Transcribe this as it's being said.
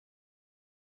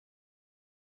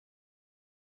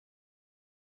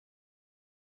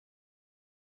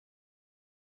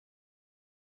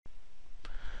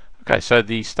Okay, so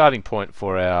the starting point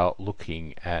for our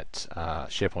looking at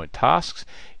SharePoint tasks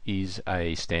is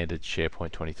a standard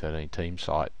SharePoint 2013 team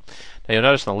site. Now you'll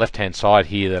notice on the left hand side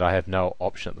here that I have no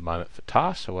option at the moment for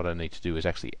tasks, so what I need to do is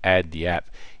actually add the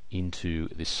app into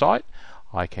this site.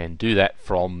 I can do that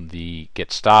from the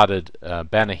Get Started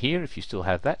banner here if you still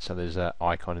have that, so there's an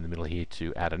icon in the middle here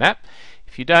to add an app.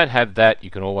 If you don't have that,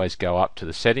 you can always go up to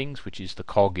the settings, which is the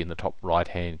cog in the top right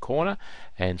hand corner,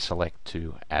 and select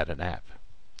to add an app.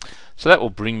 So that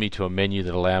will bring me to a menu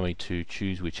that allows me to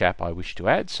choose which app I wish to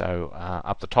add. So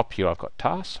up the top here I've got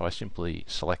tasks, so I simply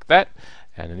select that,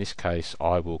 and in this case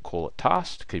I will call it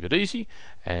tasks to keep it easy,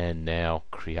 and now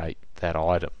create that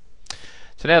item.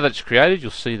 So now that it's created,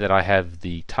 you'll see that I have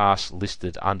the tasks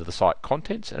listed under the site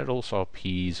contents, and it also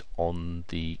appears on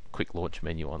the quick launch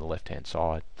menu on the left hand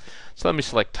side. So let me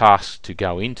select tasks to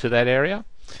go into that area,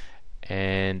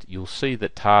 and you'll see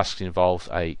that tasks involves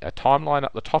a timeline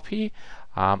up the top here,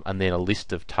 and then a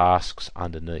list of tasks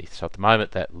underneath. So at the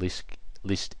moment that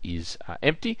list is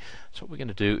empty. So what we're going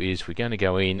to do is we're going to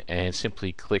go in and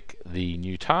simply click the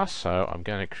new task. So I'm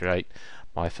going to create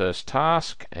my first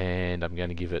task, and I'm going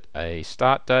to give it a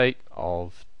start date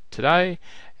of today,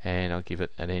 and I'll give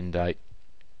it an end date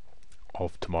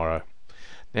of tomorrow.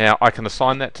 Now I can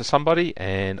assign that to somebody,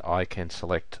 and I can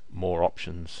select more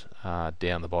options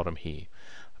down the bottom here.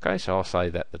 Okay, so I'll say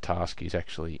that the task is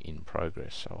actually in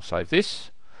progress. So I'll save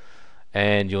this,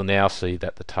 and you'll now see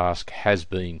that the task has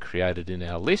been created in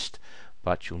our list,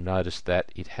 but you'll notice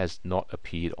that it has not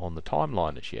appeared on the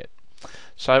timeline as yet.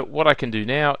 So what I can do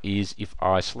now is, if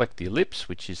I select the ellipse,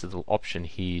 which is the little option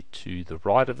here to the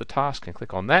right of the task, and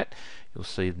click on that, you'll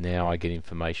see now I get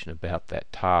information about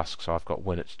that task. So I've got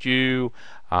when it's due,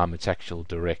 its actual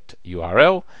direct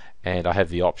URL, and I have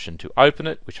the option to open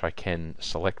it, which I can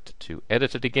select to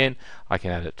edit it again. I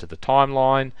can add it to the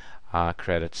timeline,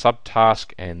 create a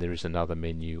subtask, and there is another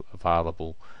menu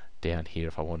available down here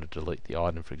if I want to delete the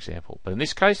item, for example. But in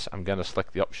this case, I'm going to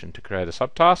select the option to create a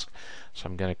subtask. So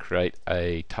I'm going to create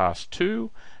a task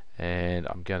 2, and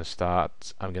I'm going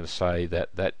to say that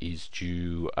that is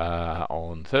due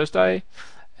on Thursday,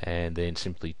 and then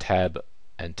simply tab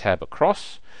and tab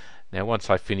across. Now once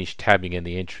I finish tabbing and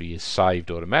the entry is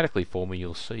saved automatically for me,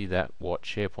 you'll see that what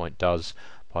SharePoint does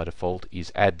by default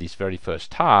is add this very first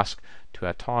task to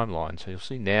our timeline. So you'll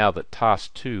see now that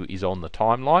task 2 is on the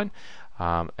timeline,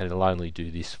 and it'll only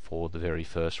do this for the very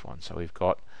first one. So we've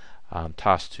got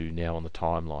task 2 now on the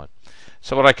timeline.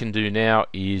 So what I can do now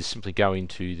is simply go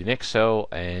into the next cell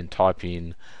and type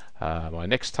in my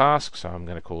next task. So I'm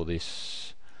going to call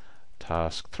this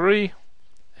task 3,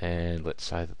 and let's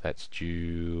say that that's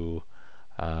due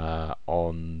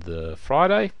on the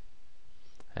Friday,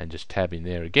 and just tab in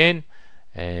there again,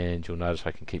 and you'll notice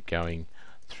I can keep going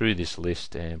through this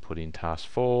list and put in task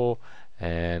 4,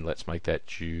 and let's make that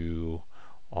due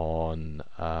on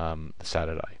the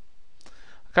Saturday.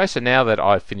 Okay, so now that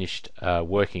I've finished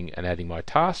working and adding my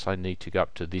tasks, I need to go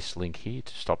up to this link here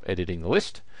to stop editing the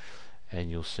list,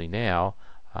 and you'll see now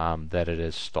that it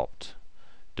has stopped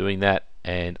doing that,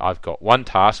 and I've got one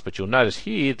task. But you'll notice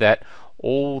here that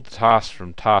all the tasks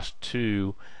from task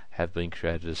 2 have been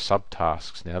created as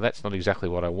subtasks. Now that's not exactly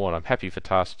what I want. I'm happy for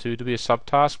task 2 to be a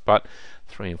subtask, but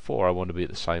 3 and 4 I want to be at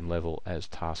the same level as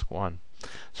task 1.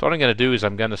 So what I'm going to do is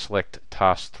I'm going to select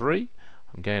task 3.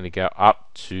 I'm going to go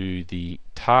up to the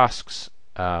tasks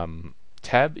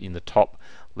tab in the top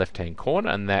left hand corner,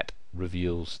 and that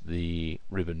reveals the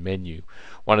ribbon menu.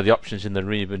 One of the options in the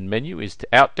ribbon menu is to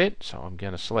Outdent, so I'm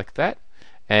going to select that,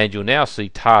 and you'll now see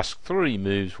task 3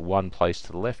 moves one place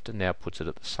to the left and now puts it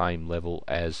at the same level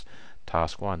as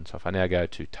task 1. So if I now go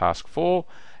to task 4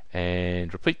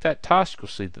 and repeat that task, you'll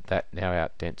see that that now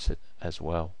outdents it as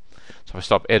well. So if I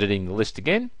stop editing the list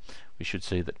again, we should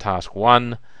see that task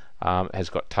 1 has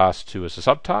got task 2 as a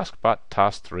subtask, but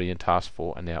task 3 and task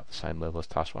 4 are now at the same level as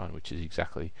task 1, which is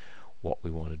exactly what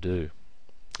we want to do.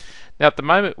 Now at the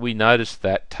moment we notice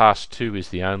that task 2 is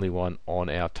the only one on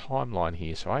our timeline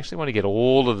here, so I actually want to get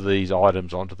all of these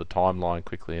items onto the timeline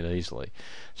quickly and easily.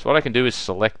 So what I can do is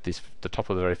select this, the top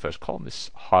of the very first column. This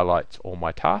highlights all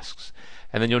my tasks,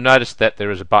 and then you'll notice that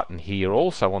there is a button here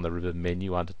also on the ribbon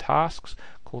menu under tasks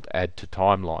called Add to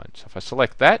Timeline. So if I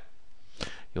select that,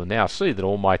 you'll now see that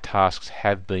all my tasks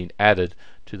have been added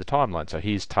to the timeline. So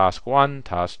here's task 1,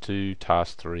 task 2,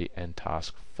 task 3 and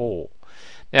task 4.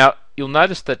 Now you'll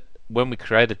notice that when we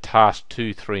created task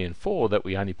 2, 3 and 4 that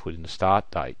we only put in the start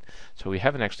date, so we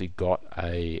haven't actually got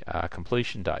a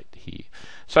completion date here.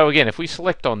 So again, if we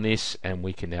select on this and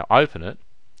we can now open it,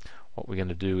 what we're going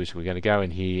to do is we're going to go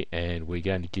in here and we're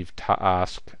going to give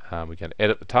task, we're going to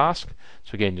edit the task.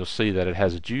 So again, you'll see that it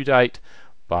has a due date,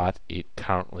 but it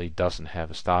currently doesn't have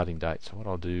a starting date. So what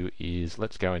I'll do is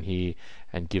let's go in here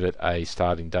and give it a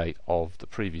starting date of the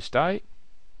previous day.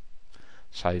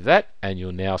 Save that, and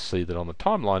you'll now see that on the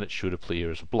timeline it should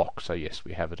appear as a block. So yes,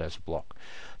 we have it as a block.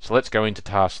 So let's go into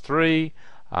task 3,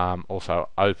 also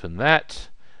open that,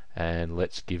 and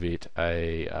let's give it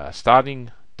a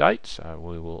starting date. So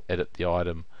we will edit the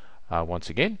item once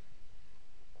again,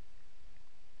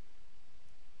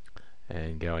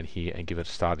 and go in here and give it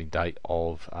a starting date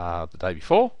of the day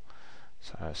before.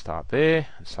 So start there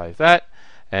and save that,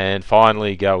 and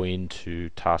finally go into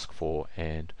task 4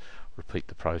 and repeat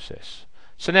the process.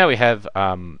 So now we have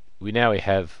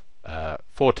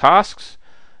 4 tasks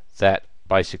that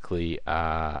basically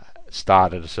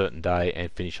start at a certain day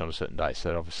and finish on a certain day. So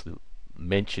they're obviously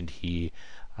mentioned here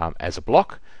as a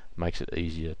block. Makes it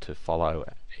easier to follow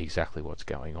exactly what's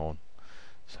going on.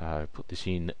 So put this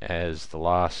in as the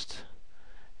last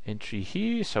entry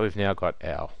here. So we've now got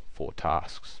our 4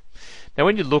 tasks. Now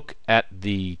when you look at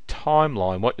the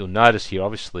timeline, what you'll notice here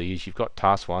obviously is you've got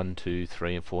tasks 1, 2,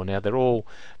 3 and 4. Now they're all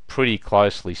pretty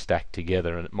closely stacked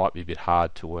together, and it might be a bit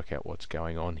hard to work out what's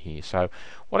going on here. So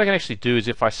what I can actually do is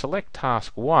if I select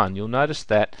task 1, you'll notice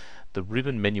that the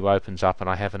ribbon menu opens up and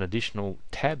I have an additional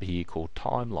tab here called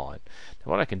timeline.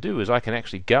 Now what I can do is I can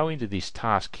actually go into this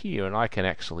task here and I can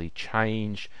actually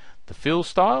change the fill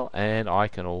style, and I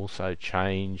can also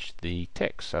change the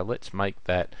text. So let's make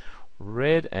that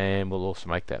red, and we'll also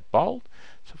make that bold.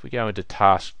 So if we go into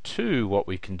task 2, what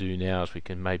we can do now is we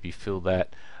can maybe fill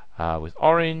that with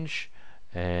orange,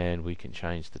 and we can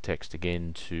change the text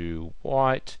again to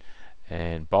white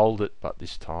and bold it, but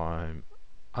this time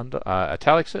under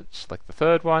italics it. Select the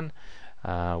third one.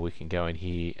 We can go in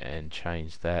here and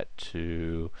change that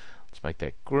to, let's make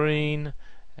that green,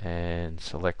 and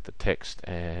select the text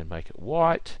and make it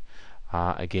white.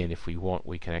 Again, if we want,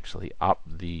 we can actually up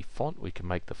the font. We can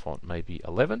make the font maybe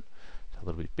 11, so a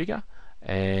little bit bigger.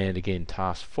 And again,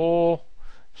 task 4,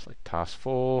 select task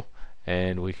 4,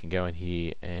 and we can go in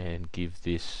here and give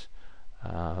this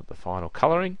the final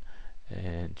coloring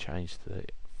and change the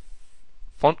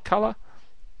font color.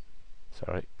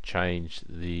 Sorry, change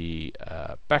the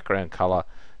background color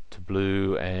to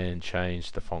blue and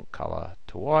change the font color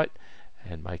to white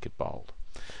and make it bold.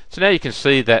 So now you can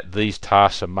see that these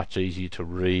tasks are much easier to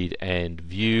read and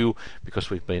view because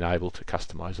we've been able to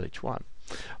customize each one.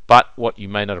 But what you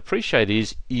may not appreciate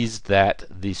is that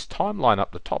this timeline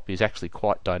up the top is actually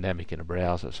quite dynamic in a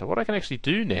browser. So what I can actually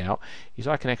do now is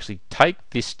I can actually take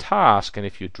this task, and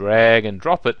if you drag and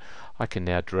drop it, I can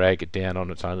now drag it down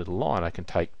on its own little line. I can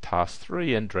take task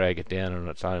 3 and drag it down on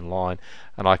its own line,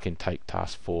 and I can take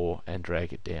task 4 and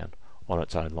drag it down on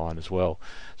its own line as well.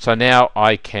 So now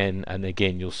I can, and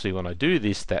again you'll see when I do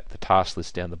this that the task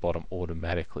list down the bottom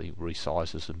automatically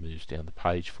resizes and moves down the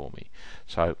page for me.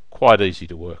 So quite easy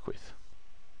to work with.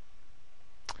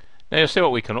 Now you'll see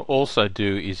what we can also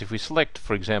do is if we select,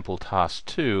 for example, task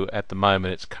 2, at the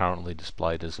moment it's currently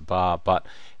displayed as a bar, but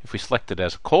if we select it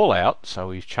as a callout, so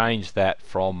we've changed that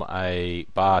from a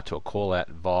bar to a callout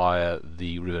via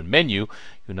the ribbon menu,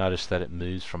 you'll notice that it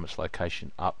moves from its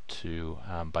location up to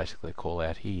basically a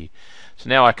callout here. So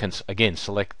now I can again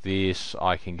select this,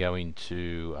 I can go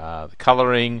into the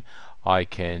colouring, I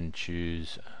can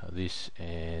choose this,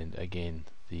 and again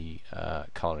the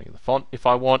colouring of the font if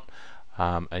I want.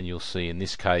 And you'll see in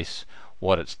this case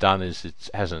what it's done is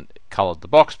it hasn't coloured the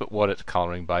box, but what it's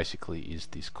colouring basically is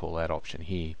this call out option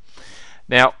here.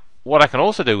 Now what I can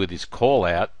also do with this call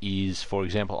out is, for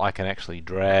example, I can actually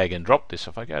drag and drop this.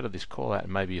 If I go to this call out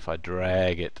and maybe if I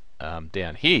drag it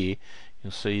down here,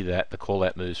 you'll see that the call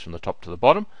out moves from the top to the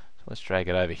bottom. So let's drag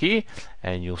it over here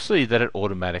and you'll see that it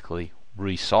automatically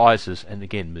resizes and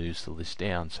again moves the list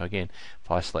down. So again,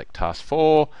 if I select task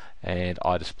 4 and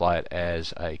I display it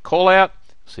as a call out,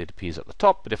 see it appears at the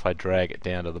top, but if I drag it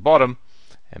down to the bottom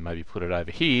and maybe put it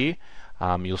over here,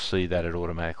 you'll see that it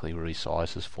automatically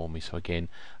resizes for me. So again,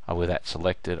 with that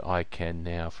selected, I can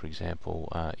now, for example,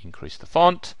 increase the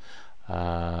font,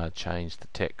 change the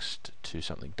text to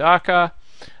something darker,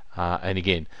 and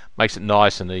again makes it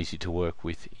nice and easy to work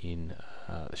with in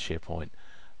the SharePoint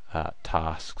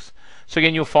tasks. So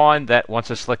again, you'll find that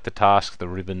once I select the task, the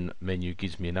ribbon menu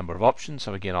gives me a number of options.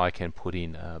 So again, I can put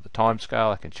in the time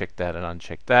scale, I can check that and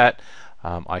uncheck that.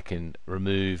 I can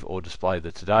remove or display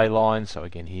the today line. So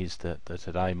again, here's the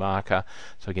today marker.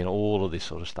 So again, all of this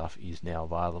sort of stuff is now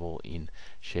available in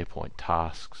SharePoint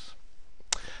tasks.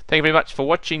 Thank you very much for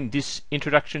watching this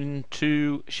introduction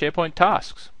to SharePoint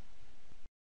tasks.